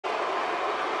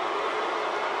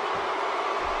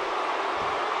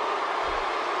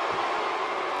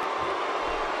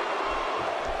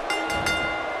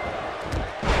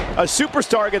A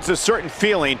superstar gets a certain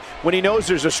feeling when he knows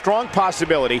there's a strong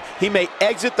possibility he may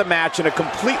exit the match in a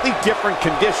completely different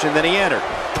condition than he entered.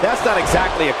 That's not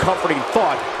exactly a comforting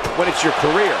thought when it's your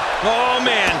career. Oh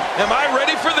man, am I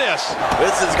ready for this?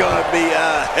 This is going to be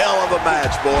a hell of a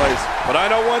match, boys. But I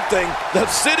know one thing, the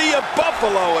city of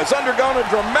Buffalo has undergone a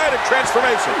dramatic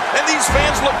transformation, and these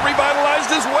fans look revitalized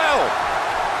as well.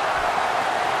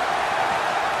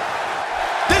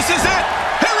 This is it!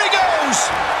 Here he goes!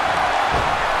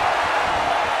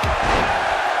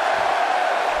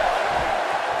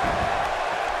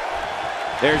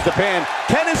 There's the pin.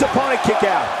 Can his opponent kick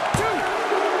out?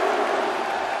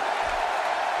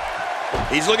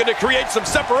 He's looking to create some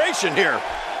separation here.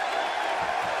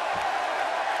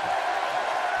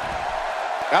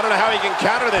 I don't know how he can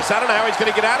counter this. I don't know how he's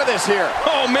going to get out of this here.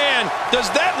 Oh man, does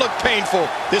that look painful?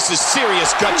 This is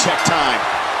serious gut check time.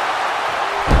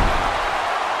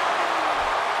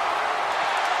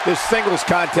 This singles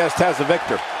contest has a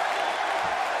victor.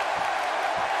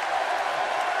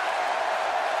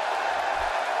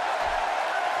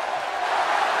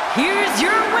 Here's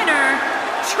your winner,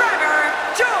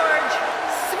 George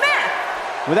Smith.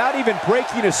 Without even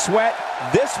breaking a sweat,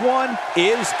 this one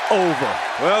is over.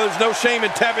 Well, there's no shame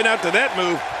in tapping out to that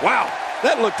move. Wow,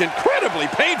 that looked incredibly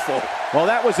painful. Well,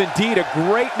 that was indeed a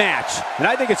great match, and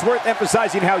I think it's worth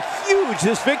emphasizing how huge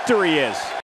this victory is.